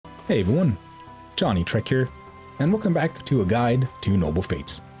Hey everyone, Johnny Trek here, and welcome back to a guide to Noble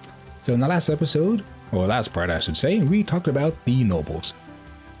Fates. So in the last episode, or last part I should say, we talked about the nobles.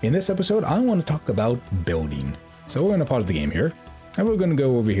 In this episode, I want to talk about building. So we're going to pause the game here, and we're going to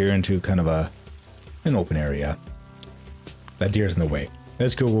go over here into kind of an open area. That deer's in the way.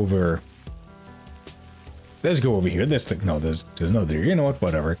 Let's go over here. No, there's no deer. You know what?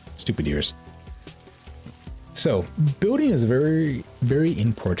 Whatever. Stupid deers. So, building is very, very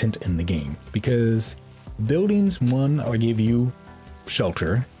important in the game because buildings, one, will give you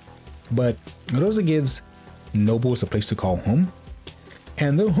shelter, but it also gives nobles a place to call home.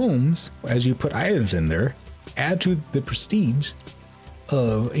 And their homes, as you put items in there, add to the prestige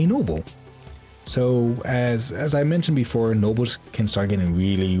of a noble. So, as I mentioned before, nobles can start getting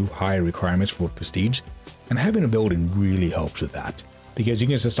really high requirements for prestige, and having a building really helps with that. Because you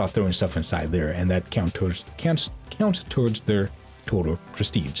can just start throwing stuff inside there, and that counts towards their total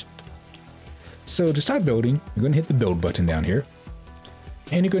prestige. So to start building, you're going to hit the build button down here,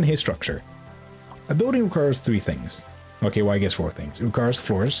 and you're going to hit structure. A building requires 3 things. Okay, well I guess 4 things. It requires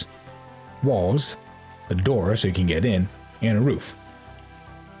floors, walls, a door so you can get in, and a roof.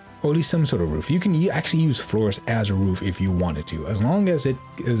 Or at least some sort of roof. You can actually use floors as a roof if you wanted to, as long as it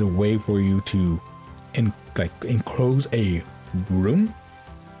is a way for you to enclose a room.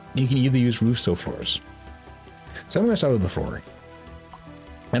 You can either use roofs or floors. So I'm going to start with the floor,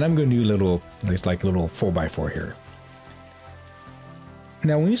 and I'm going to do a little 4x4 here.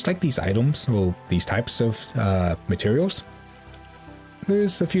 Now when you select these items, well, these types of materials,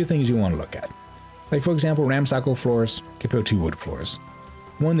 there's a few things you want to look at. Like for example, ramshackle floors compared to wood floors.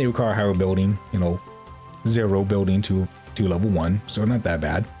 One, they require higher building, 0 building to level 1, so not that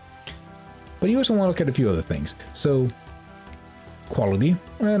bad. But you also want to look at a few other things. So quality,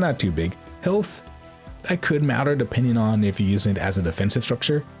 well, not too big. Health, that could matter depending on if you're using it as a defensive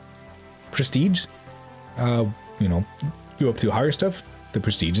structure. Prestige, go up to higher stuff, the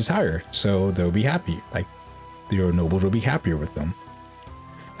prestige is higher, so they'll be happy. Like your nobles will be happier with them.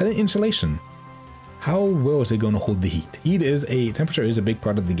 And then insulation, how well is it going to hold the heat? Temperature is a big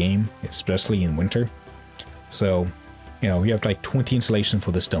part of the game, especially in winter. So, we have like 20 insulation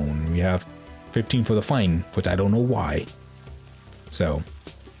for the stone. We have 15 for the fine, which I don't know why. So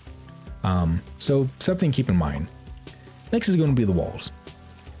something to keep in mind. Next is going to be the walls.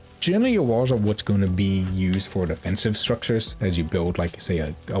 Generally, your walls are what's going to be used for defensive structures as you build, like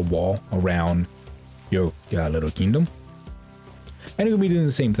say, a wall around your little kingdom. And you're going to be doing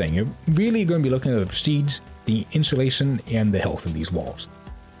the same thing. You're really going to be looking at the prestige, the insulation, and the health of these walls.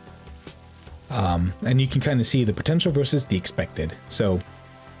 And you can kind of see the potential versus the expected. So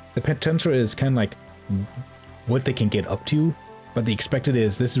the potential is kind of like what they can get up to, but the expected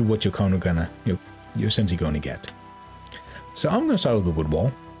is this is what you're essentially going to get. So I'm going to start with the wood wall,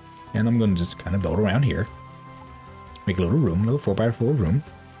 and I'm going to just kind of build around here, make a little room, a little 4x4 room,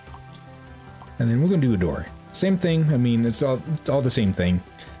 and then we're going to do a door. Same thing. I mean, it's all the same thing.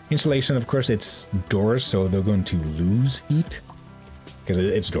 Insulation, of course, it's doors, so they're going to lose heat because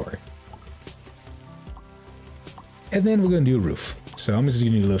it's door. And then we're going to do a roof. So I'm just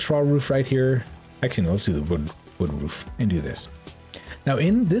going to do a little straw roof right here. Actually, no, let's do the wood roof and do this. Now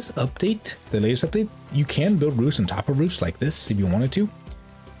in this update, the latest update, you can build roofs on top of roofs like this if you wanted to.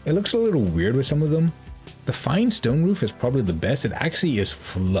 It looks a little weird with some of them. The fine stone roof is probably the best. It actually is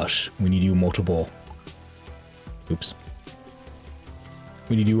flush when you do multiple. Oops.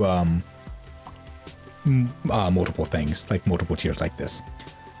 When you do multiple things, like multiple tiers like this.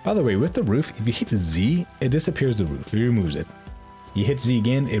 By the way, with the roof, if you hit Z, it disappears the roof. It removes it. You hit Z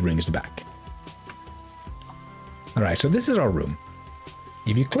again, it brings it back. Alright, so this is our room.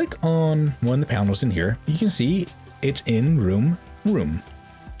 If you click on one of the panels in here, you can see it's in room.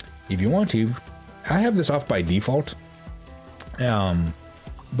 If you want to, I have this off by default.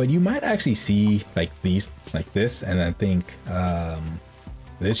 But you might actually see like these, like this, and I think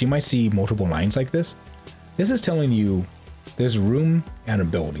this, you might see multiple lines like this. This is telling you there's a room and a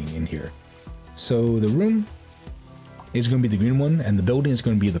building in here. So the room is going to be the green one, and the building is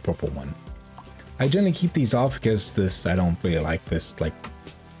going to be the purple one. I generally keep these off because I don't really like this like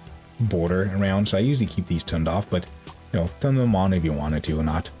border around, so I usually keep these turned off, but turn them on if you wanted to or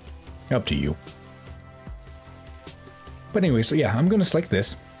not. Up to you. But anyway, so yeah, I'm going to select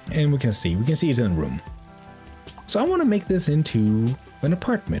this, and we can see it's in a room. So I want to make this into an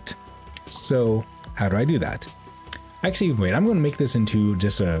apartment. So how do I do that? Actually, wait, I'm going to make this into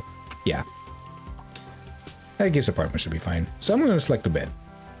just a, I guess apartment should be fine. So I'm going to select a bed.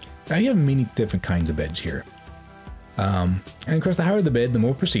 Now you have many different kinds of beds here. And of course, the higher the bed, the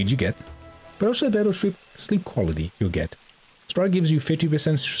more prestige you get. But also the better sleep quality you'll get. Straw gives you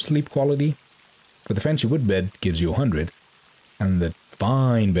 50% sleep quality, but the fancy wood bed gives you 100, and the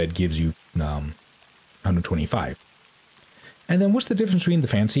fine bed gives you 125. And then what's the difference between the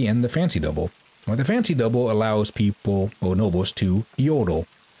fancy and the fancy double? Well, the fancy double allows people, or nobles, to yodel.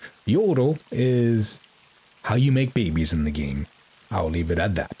 Yodel is how you make babies in the game. I'll leave it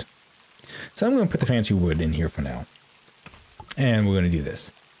at that. So I'm going to put the fancy wood in here for now. And we're going to do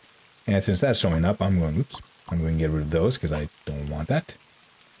this. And since that's showing up, I'm going to get rid of those because I don't want that.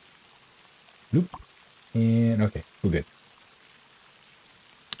 Nope. And okay, we're good.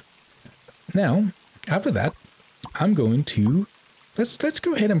 Now, after that, I'm going to, let's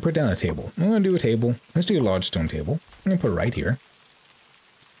go ahead and put down a table. I'm going to do a table. Let's do a large stone table. I'm going to put it right here.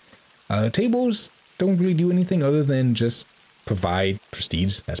 Tables don't really do anything other than just provide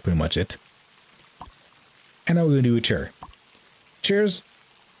prestige. That's pretty much it. And now we're going to do a chair. Chairs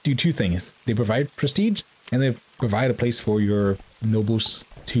do two things. They provide prestige, and they provide a place for your nobles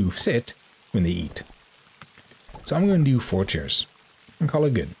to sit when they eat. So I'm going to do 4 chairs and call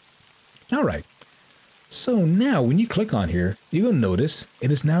it good. All right. So now when you click on here, you're going to notice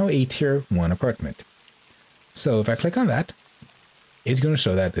it is now a tier 1 apartment. So if I click on that, it's going to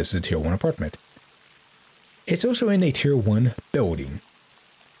show that this is a tier 1 apartment. It's also in a tier 1 building.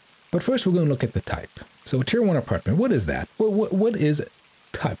 But first we're going to look at the type. So tier 1 apartment, what is that? What is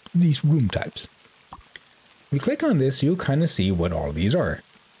type, these room types? If you click on this, you'll kind of see what all these are.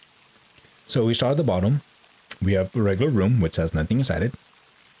 So we start at the bottom. We have a regular room, which has nothing inside it.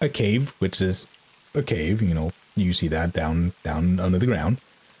 A cave, which is a cave, you know, you see that down under the ground.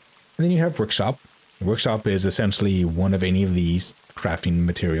 And then you have workshop. The workshop is essentially one of any of these crafting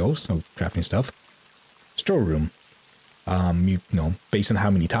materials, so crafting stuff. Storeroom. You know, based on how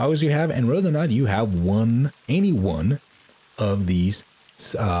many tiles you have and whether or not you have any one of these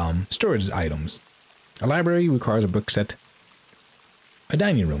storage items. A library requires a book set. A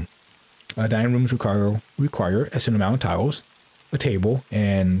dining room. Dining rooms require a certain amount of tiles, a table,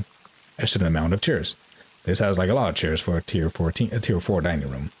 and a certain amount of chairs. This has like a lot of chairs for a tier 4 dining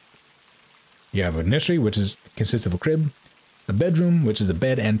room. You have a nursery, which consists of a crib, a bedroom, which is a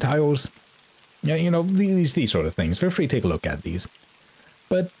bed and tiles. Yeah, you know, these sort of things. Feel free to take a look at these.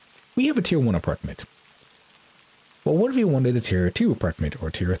 But we have a tier 1 apartment. Well, what if you wanted a tier 2 apartment,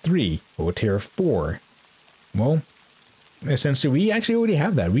 or tier 3, or tier 4? Well, essentially, we actually already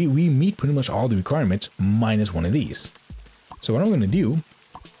have that. We meet pretty much all the requirements minus one of these. So what I'm going to do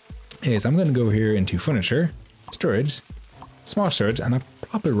is I'm going to go here into furniture, storage, small storage, and I'll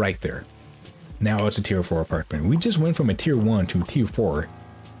plop it right there. Now it's a tier 4 apartment. We just went from a tier 1 to tier 4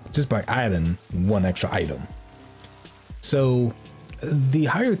 just by adding one extra item. So the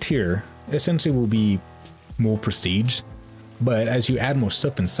higher tier essentially will be more prestige, but as you add more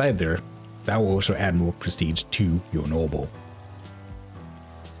stuff inside there, that will also add more prestige to your noble.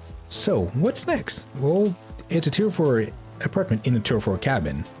 So what's next? Well, it's a tier 4 apartment in a tier 4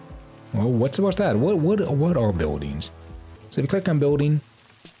 cabin. Well, what's that? What are buildings? So if you click on building,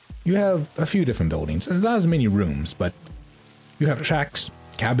 you have a few different buildings. There's not as many rooms, but you have shacks,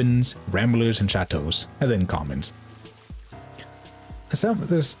 cabins, ramblers, and chateaus, and then commons. Some of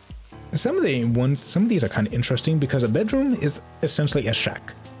these are kind of interesting because a bedroom is essentially a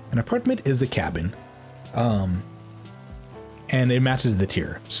shack. An apartment is a cabin, and it matches the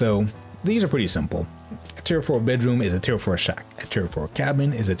tier. So these are pretty simple. A tier 4 bedroom is a tier 4 shack. A tier 4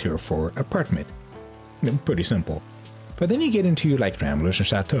 cabin is a tier 4 apartment. Pretty simple. But then you get into like ramblers and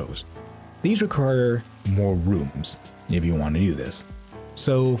chateaus. These require more rooms if you want to do this.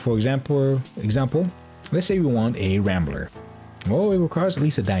 So for example, let's say we want a rambler. Well, it requires at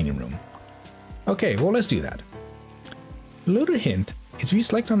least a dining room. Okay, well, let's do that. A little hint is if you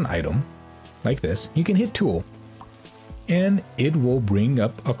select an item like this, you can hit tool and it will bring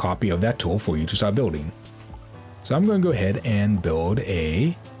up a copy of that tool for you to start building. So I'm going to go ahead and build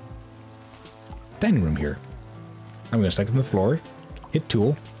a dining room here. I'm going to select on the floor, hit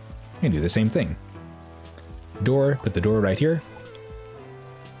tool, and do the same thing. Door, put the door right here.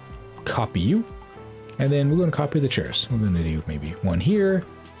 Copy you, and then we're going to copy the chairs. We're going to do maybe one here,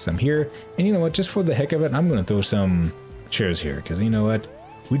 some here, and you know what, just for the heck of it, I'm going to throw some chairs here, because you know what,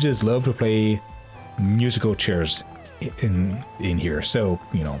 we just love to play musical chairs in here. So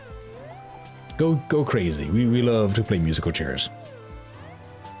you know, go crazy. We love to play musical chairs.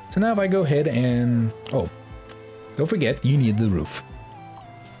 So now if I go ahead and don't forget, you need the roof.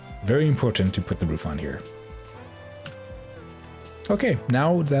 Very important to put the roof on here. Okay,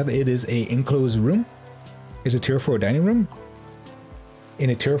 now that it is a enclosed room, it's a tier 4 dining room in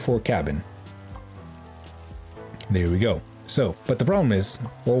a tier 4 cabin. There we go. So, but the problem is,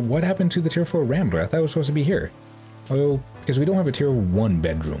 well, what happened to the tier 4 rambler? I thought it was supposed to be here. Well, because we don't have a tier 1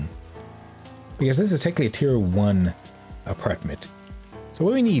 bedroom. Because this is technically a tier 1 apartment. So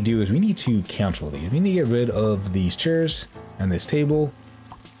what we need to do is we need to cancel these. We need to get rid of these chairs and this table.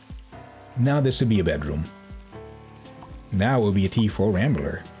 Now this would be a bedroom. Now it will be a T4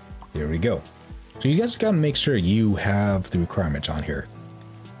 Rambler. There we go. So you guys gotta make sure you have the requirements on here.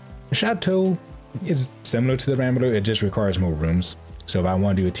 The Chateau is similar to the Rambler, it just requires more rooms. So if I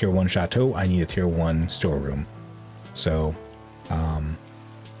want to do a tier 1 Chateau, I need a tier 1 storeroom. So, you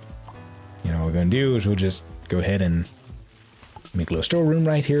know, what we're gonna do is we'll just go ahead and make a little storeroom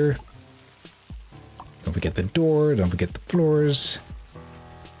right here. Don't forget the door, don't forget the floors.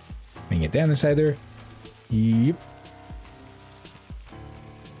 Bring it down inside there. Yep.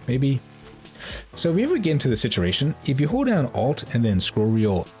 Maybe. So if you ever get into the situation, if you hold down Alt and then scroll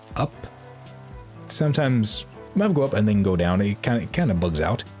wheel up, sometimes you might go up and then go down. It kind of bugs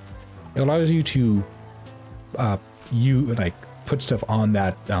out. It allows you to put stuff on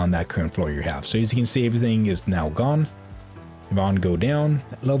that current floor you have. So as you can see, everything is now gone. If I want to go down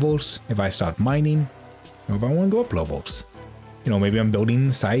levels, if I start mining, or if I want to go up levels, you know, maybe I'm building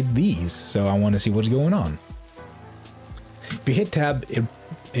inside these, so I want to see what's going on. If you hit tab,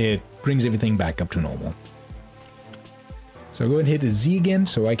 it brings everything back up to normal. So go ahead and hit Z again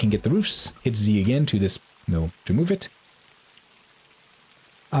so I can get the roofs. Hit Z again to to move it.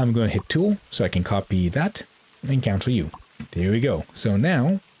 I'm going to hit tool so I can copy that and cancel you. There we go. So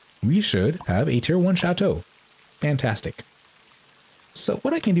now we should have a tier 1 Chateau. Fantastic. So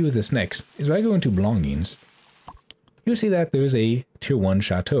what I can do with this next is if I go into belongings, you'll see that there's a tier 1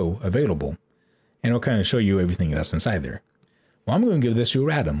 Chateau available. And it'll kind of show you everything that's inside there. Well, I'm going to give this to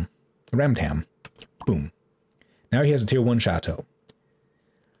Ramtam. Boom. Now he has a tier 1 Chateau.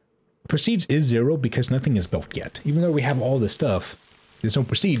 Prestige is 0 because nothing is built yet. Even though we have all this stuff, there's no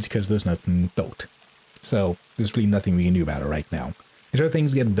prestige because there's nothing built. So there's really nothing we can do about it right now. Until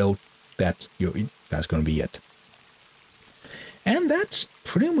things get built, that's going to be it. And that's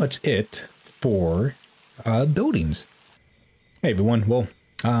pretty much it for buildings. Hey everyone, well,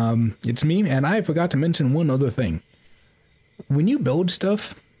 it's me, and I forgot to mention one other thing. When you build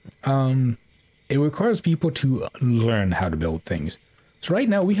stuff, it requires people to learn how to build things. So right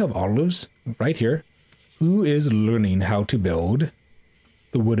now we have Olives right here, who is learning how to build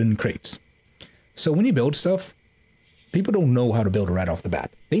the wooden crates. So when you build stuff, people don't know how to build it right off the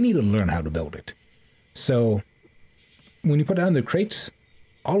bat. They need to learn how to build it. So when you put down the crates,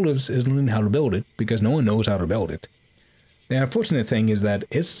 Olives is learning how to build it because no one knows how to build it. The unfortunate thing is that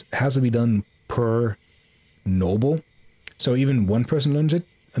it has to be done per noble. So even one person learns it,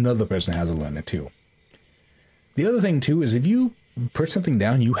 another person has to learn it too. The other thing too is if you put something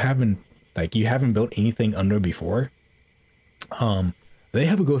down you haven't built anything under before, they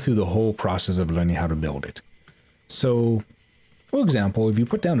have to go through the whole process of learning how to build it. So, for example, if you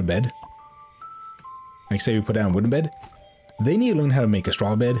put down a bed, like say you put down a wooden bed, they need to learn how to make a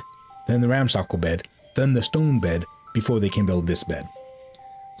straw bed, then the ramshackle bed, then the stone bed before they can build this bed.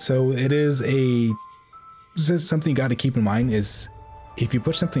 So it is something you got to keep in mind is if you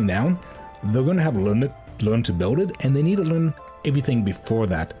put something down, they're going to have to learn to build it, and they need to learn everything before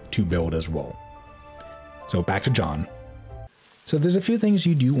that to build as well. So back to John. So there's a few things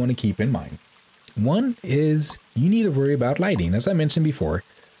you do want to keep in mind. One is you need to worry about lighting. As I mentioned before,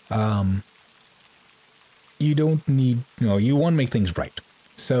 you don't need, you want to make things bright.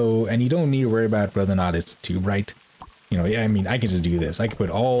 So, and you don't need to worry about whether or not it's too bright. I mean, I can just do this. I can put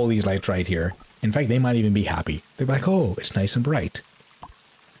all these lights right here. In fact, they might even be happy. They're like, oh, it's nice and bright.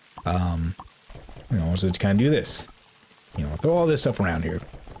 So to kind of do this. Throw all this stuff around here.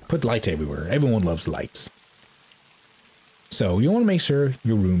 Put lights everywhere. Everyone loves lights. So you want to make sure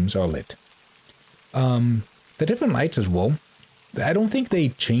your rooms are lit. The different lights as well, I don't think they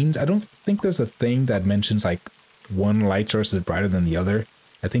change. I don't think there's a thing that mentions like one light source is brighter than the other.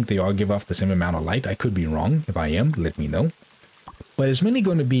 I think they all give off the same amount of light. I could be wrong. If I am, let me know. But it's mainly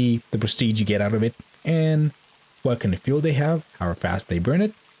going to be the prestige you get out of it and what kind of fuel they have, how fast they burn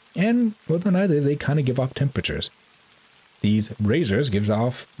it, and whether or not they kind of give off temperatures. These razors gives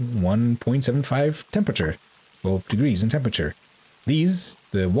off 1.75 temperature, 12 degrees in temperature. The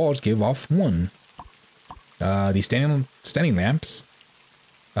walls give off 1. These standing lamps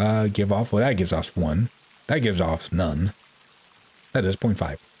give off, well, that gives off 1. That gives off none. That is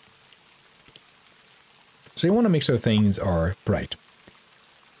 0.5. So you want to make sure things are bright.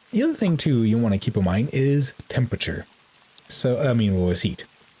 The other thing too you want to keep in mind is temperature. So, is heat.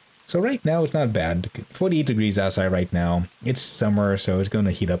 So right now it's not bad. 48 degrees outside right now. It's summer, so it's going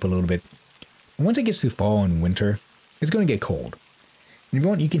to heat up a little bit. Once it gets to fall and winter, it's going to get cold. And if you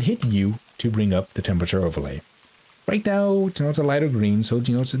want, you can hit U to bring up the temperature overlay. Right now, it's a lighter green, so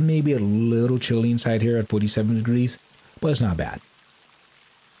it's maybe a little chilly inside here at 47 degrees, but it's not bad.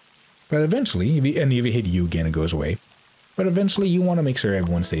 But eventually, if you hit U again, it goes away. But eventually, you want to make sure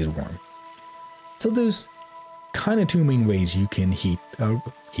everyone stays warm. So there's kind of two main ways you can heat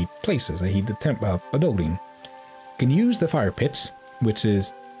places, heat a building. You can use the fire pits, which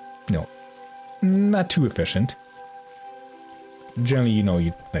is, not too efficient. Generally,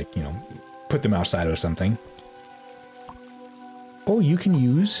 you put them outside or something. Or you can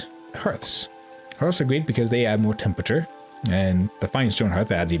use hearths. Hearths are great because they add more temperature, and the fine stone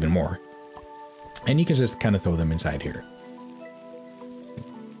hearth adds even more. And you can just kind of throw them inside here.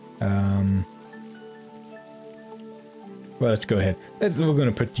 Well, let's go ahead. We're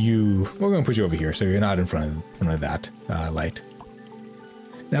going to put you over here, so you're not in front of that light.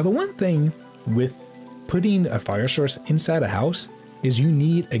 Now, the one thing with putting a fire source inside a house is you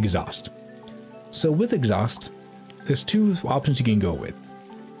need exhaust. So with exhaust, there's two options you can go with.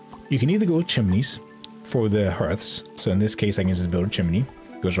 You can either go with chimneys for the hearths. So in this case, I can just build a chimney.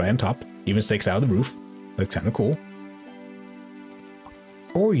 Goes right on top, even sticks out of the roof. Looks kind of cool.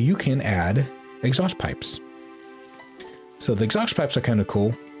 Or you can add exhaust pipes. So the exhaust pipes are kind of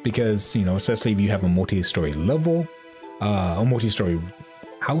cool because, especially if you have a multi-story level, a multi-story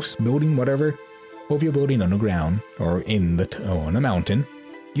house, building, whatever, or if you're building underground or on a mountain,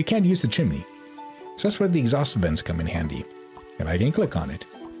 you can't use the chimney. So that's where the exhaust vents come in handy. And I can click on it.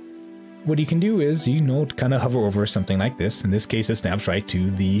 What you can do is, kind of hover over something like this. In this case, it snaps right to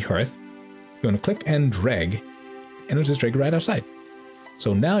the hearth. You're going to click and drag, and it'll just drag right outside.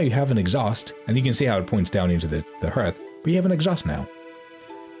 So now you have an exhaust, and you can see how it points down into the hearth, but you have an exhaust now.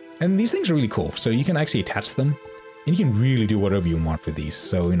 And these things are really cool. So you can actually attach them, and you can really do whatever you want with these.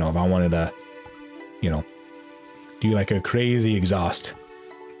 So, if I wanted to, do like a crazy exhaust,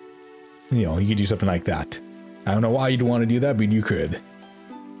 you could do something like that. I don't know why you'd want to do that, but you could.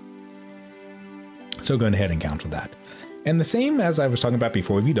 So go ahead and cancel that. And the same as I was talking about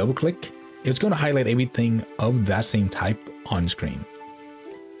before, if you double click, it's going to highlight everything of that same type on screen.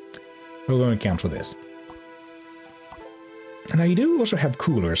 We're going to cancel this. Now you do also have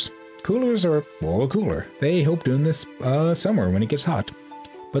coolers. Coolers are, cooler. They help during this summer when it gets hot.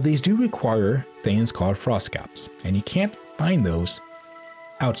 But these do require things called frost caps. And you can't find those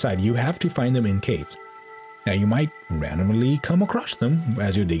outside. You have to find them in caves. Now you might randomly come across them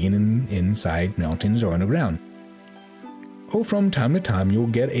as you're digging inside mountains or underground. Or from time to time you'll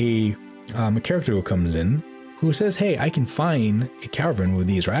get a character who comes in who says, hey, I can find a cavern where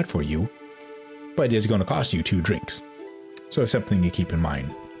these are at for you, but it's going to cost you 2 drinks. So it's something to keep in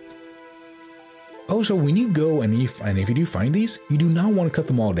mind. Also, when you go and if you do find these, you do not want to cut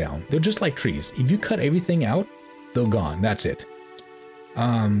them all down. They're just like trees. If you cut everything out, they're gone. That's it.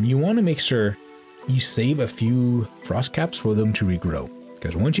 You want to make sure you save a few frost caps for them to regrow,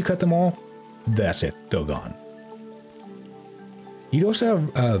 because once you cut them all, that's it, they're gone. You also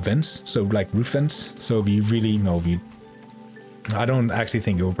have vents, so like roof vents. So if you really I don't actually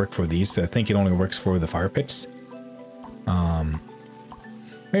think it will work for these. I think it only works for the fire pits.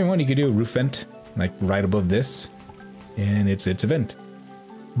 Maybe one you could do a roof vent like right above this, and it's a vent.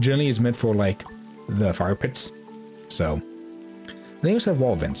 Generally, it's meant for like the fire pits. So. They also have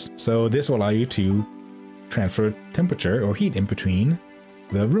wall vents, so this will allow you to transfer temperature or heat in between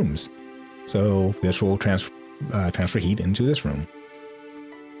the rooms. So this will transfer heat into this room.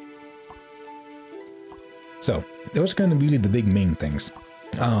 So those are kind of really the big main things.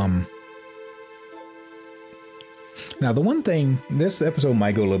 Now the one thing, this episode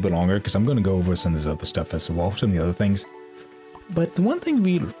might go a little bit longer because I'm going to go over some of this other stuff as well, some of the other things. But the one thing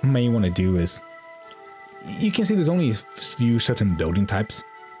we may want to do is, you can see there's only a few certain building types,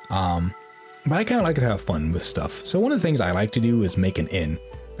 but I kind of like to have fun with stuff. So one of the things I like to do is make an inn.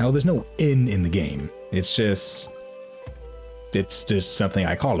 Now there's no inn in the game. It's just something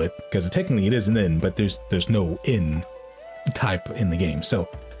I call it, because technically it is an inn, but there's no inn type in the game. So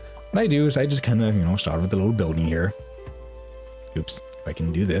what I do is I just kind of, start with a little building here. Oops, if I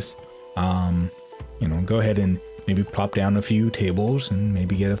can do this. Go ahead and maybe plop down a few tables and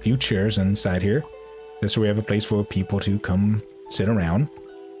maybe get a few chairs inside here. This way we have a place for people to come sit around.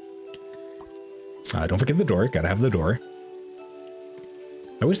 Don't forget the door. Gotta have the door.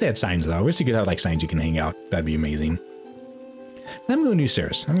 I wish they had signs though. I wish you could have like signs you can hang out. That'd be amazing. Then I'm going to do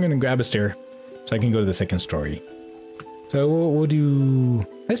stairs. I'm going to grab a stair so I can go to the second story. So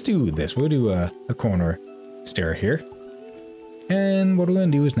let's do this. We'll do a corner stair here. And what we're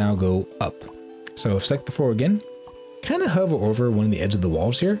going to do is now go up. So select the floor again. Kind of hover over one of the edge of the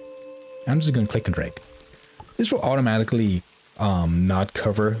walls here. I'm just going to click and drag. This will automatically not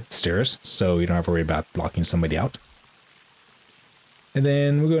cover stairs, so you don't have to worry about blocking somebody out. And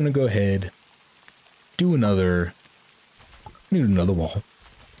then we're going to go ahead, do another wall.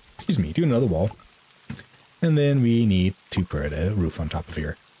 Excuse me, do another wall. And then we need to put a roof on top of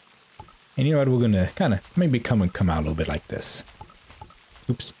here. And you know what, we're going to kind of maybe come out a little bit like this.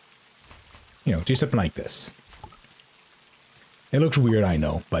 Oops. You know, do something like this. It looks weird, I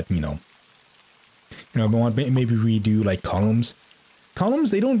know, but you know, if I want, maybe we do like columns.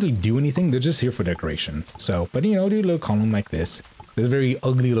 Columns, they don't really do anything. They're just here for decoration. So, but you know, do a little column like this. It's very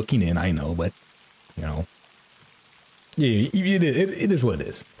ugly looking in, I know, but you know, yeah, it is what it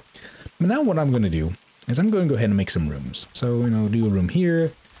is. But now what I'm going to do is I'm going to go ahead and make some rooms. So, you know, do a room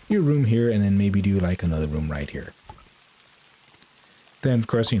here, do a room here, and then maybe do like another room right here. Then, of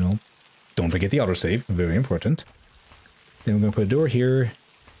course, you know, don't forget the autosave, very important. Then we're going to put a door here,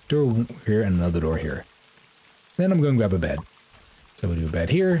 and another door here. Then I'm going to grab a bed. So we'll do a bed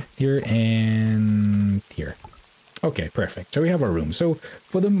here, here, and here. Okay, perfect. So we have our room. So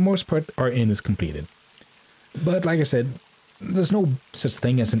for the most part, our inn is completed. But like I said, there's no such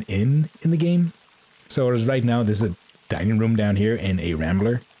thing as an inn in the game. So as right now, there's a dining room down here and a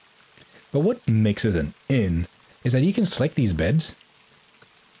rambler. But what makes it an inn is that you can select these beds.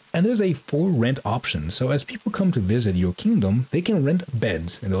 And there's a for rent option. So as people come to visit your kingdom, they can rent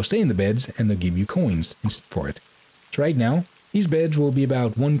beds. And they'll stay in the beds and they'll give you coins for it. So right now, these beds will be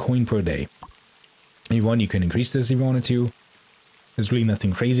about 1 coin per day. If you want, you can increase this if you wanted to. There's really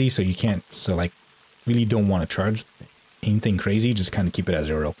nothing crazy, so you can't, so like, really don't want to charge anything crazy, just kind of keep it at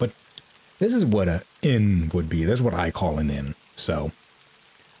 0. But this is what an inn would be. That's what I call an inn. So,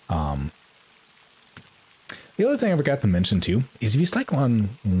 the other thing I forgot to mention too, is if you select on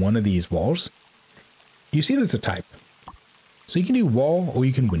one of these walls, you see there's a type. So you can do wall or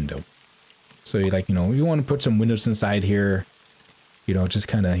you can window. So you like, you know, if you want to put some windows inside here, you know, just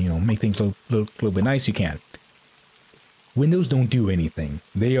kind of, you know, make things look a little bit nice, you can. Windows don't do anything.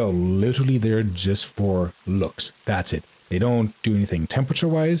 They are literally there just for looks. That's it. They don't do anything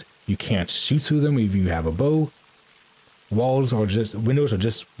temperature-wise. You can't shoot through them if you have a bow. Windows are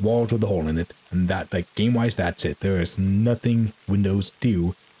just walls with a hole in it. And that, like, game-wise, that's it. There is nothing windows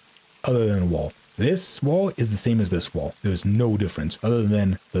do other than a wall. This wall is the same as this wall. There's no difference other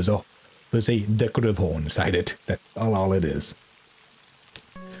than there's a decorative hole inside it. That's all it is.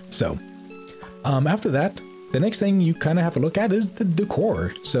 So, after that, the next thing you kind of have to look at is the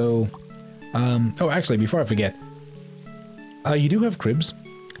decor. So, oh, actually, before I forget, you do have cribs.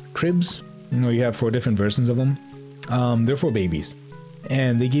 Cribs, you know, you have 4 different versions of them. They're for babies.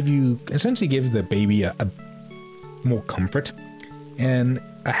 And they essentially give the baby a more comfort. And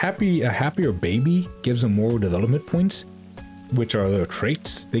a happier baby gives them more development points, which are their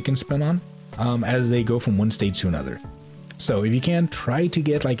traits they can spend on, as they go from one stage to another. So if you can, try to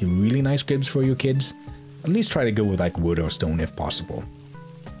get like really nice cribs for your kids. At least try to go with like wood or stone if possible.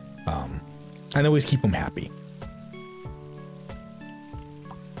 And always keep them happy.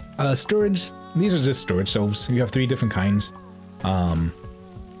 Storage. These are just storage shelves. You have 3 different kinds. And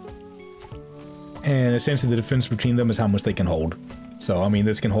essentially the difference between them is how much they can hold. So, I mean,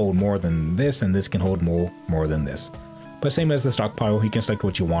 this can hold more than this, and this can hold more than this. But same as the stockpile, you can select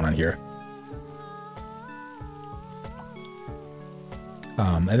what you want on here.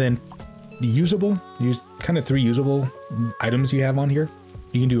 And then the usable, use kind of 3 usable items you have on here.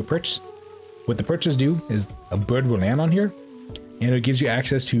 You can do a perch. What the perches do is a bird will land on here, and it gives you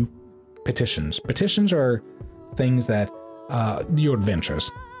access to petitions. Petitions are things that your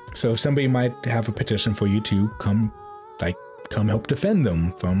adventures. So somebody might have a petition for you to come help defend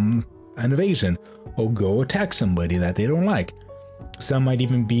them from an invasion, or go attack somebody that they don't like. Some might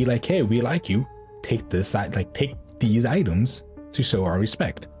even be like, hey, we like you. Take this, like take these items to show our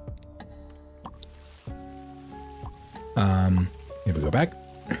respect. If we go back,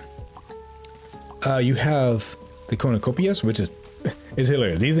 you have the cornucopias, which is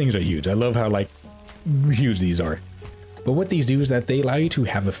hilarious. These things are huge. I love how like huge these are. But what these do is that they allow you to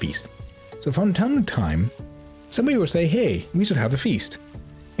have a feast. So from time to time, somebody will say, hey, we should have a feast.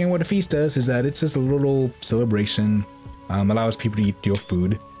 And what a feast does is that it's just a little celebration, allows people to eat your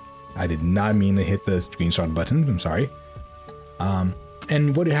food. I did not mean to hit the screenshot button, I'm sorry.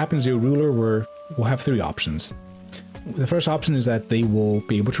 And what happens, your ruler will have 3 options. The first option is that they will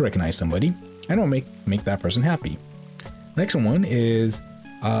be able to recognize somebody and will make that person happy. The next one is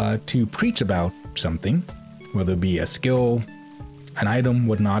to preach about something, whether it be a skill, an item,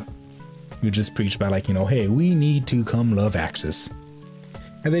 whatnot. You just preach about like, you know, hey, we need to come love Axis.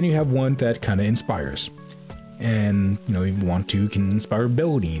 And then you have one that kind of inspires. And, you know, if you want to, can inspire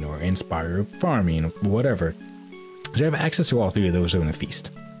building or inspire farming or whatever. So you have access to all 3 of those during the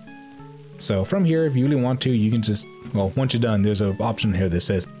feast. So from here, if you really want to, you can just, well, once you're done, there's an option here that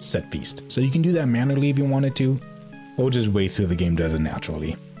says set feast. So you can do that manually if you wanted to, or just wait till the game does it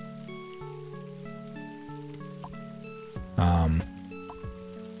naturally.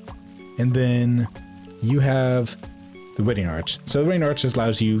 And then you have the wedding arch. So the wedding arch just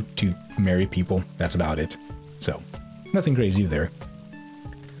allows you to marry people. That's about it. So nothing crazy there.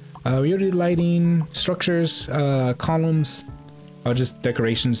 We already lighting, structures, columns are just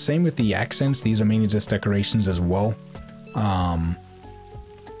decorations. Same with the accents. These are mainly just decorations as well.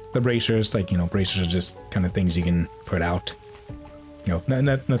 The bracers, like, you know, bracers are just kind of things you can put out. You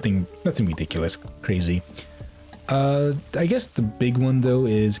know, nothing ridiculous, crazy. I guess the big one though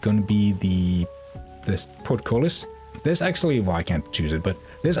is going to be this portcullis. This actually, well, I can't choose it, but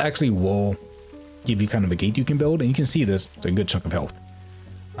this actually will give you kind of a gate you can build, and you can see this, it's a good chunk of health.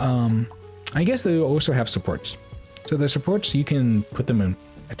 I guess they also have supports. So the supports, you can put them and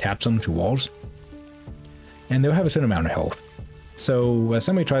attach them to walls, and they'll have a certain amount of health. So as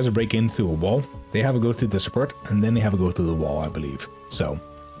somebody tries to break in through a wall, they have to go through the support, and then they have to go through the wall, I believe. So,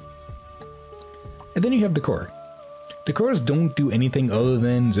 and then you have decor. Decors don't do anything other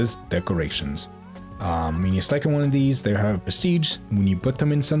than just decorations. When you select one of these, they have prestige. When you put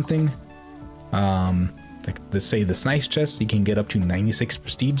them in something, like let's say this nice chest, you can get up to 96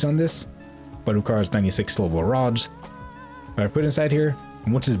 prestige on this, but it requires 96 silver rods. But I put inside here,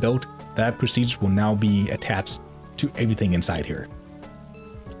 and once it's built, that prestige will now be attached to everything inside here.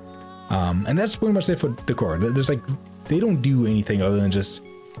 And that's pretty much it for decor. There's like, they don't do anything other than just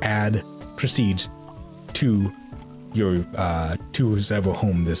add prestige to your to whoever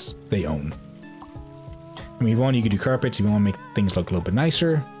home they own. I mean, if you want, you can do carpets. If you want to make things look a little bit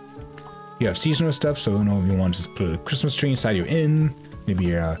nicer, you have seasonal stuff. So, you know, if you want to just put a Christmas tree inside your inn,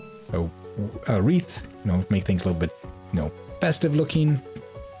 maybe a wreath, you know, make things a little bit, you know, festive looking.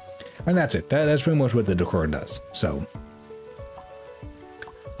 And that's it. That's pretty much what the decor does. So,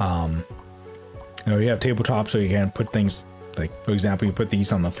 you know, you have tabletop, so you can put things like, for example, you put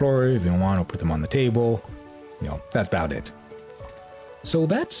these on the floor if you want, or put them on the table. You know, that's about it. So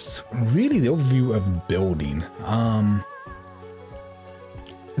that's really the overview of building.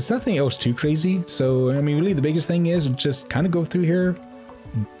 It's nothing else too crazy. So, I mean, really the biggest thing is just kind of go through here,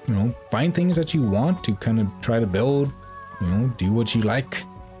 you know, find things that you want to kind of try to build, you know, do what you like.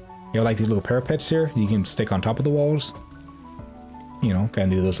 You know, like these little parapets here, you can stick on top of the walls. You know,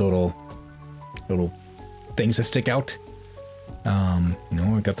 kind of do those little things that stick out. You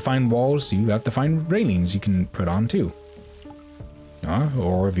know, you got to find walls, you have to find railings you can put on too.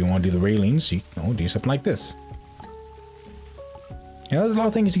 Or if you want to do the railings, you know, do something like this. You know, there's a lot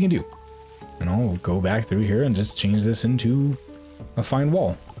of things you can do. You know, we'll go back through here and just change this into a fine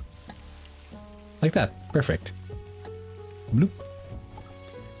wall. Like that. Perfect. Bloop.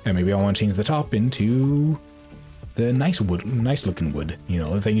 And maybe I want to change the top into the nice wood, nice looking wood. You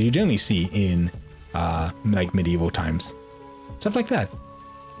know, the things you generally see in like medieval times. Stuff like that.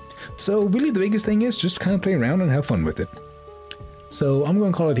 So really the biggest thing is just kind of play around and have fun with it. So I'm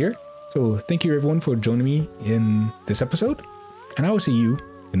going to call it here. So thank you everyone for joining me in this episode, and I will see you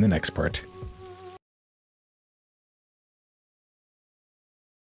in the next part.